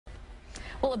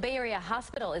Well, a Bay Area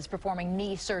hospital is performing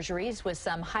knee surgeries with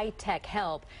some high-tech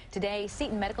help. Today,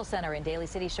 Seton Medical Center in Daly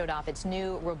City showed off its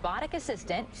new robotic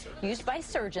assistant used by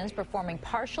surgeons performing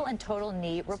partial and total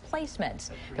knee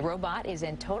replacements. The robot is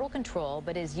in total control,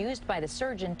 but is used by the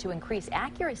surgeon to increase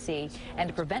accuracy and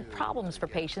to prevent problems for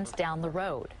patients down the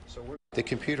road. The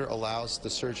computer allows the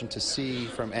surgeon to see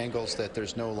from angles that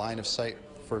there's no line of sight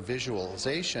for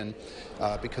visualization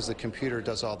because the computer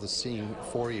does all the seeing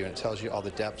for you, and it tells you all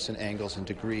the depths and angles and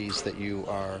degrees that you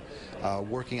are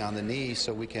working on the knee,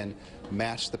 so we can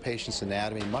match the patient's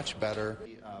anatomy much better.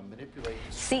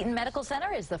 Seton Medical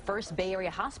Center is the first Bay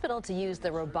Area hospital to use the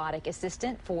robotic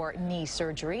assistant for knee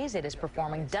surgeries. It is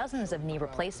performing dozens of knee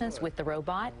replacements with the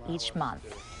robot each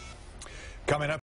month. Coming up.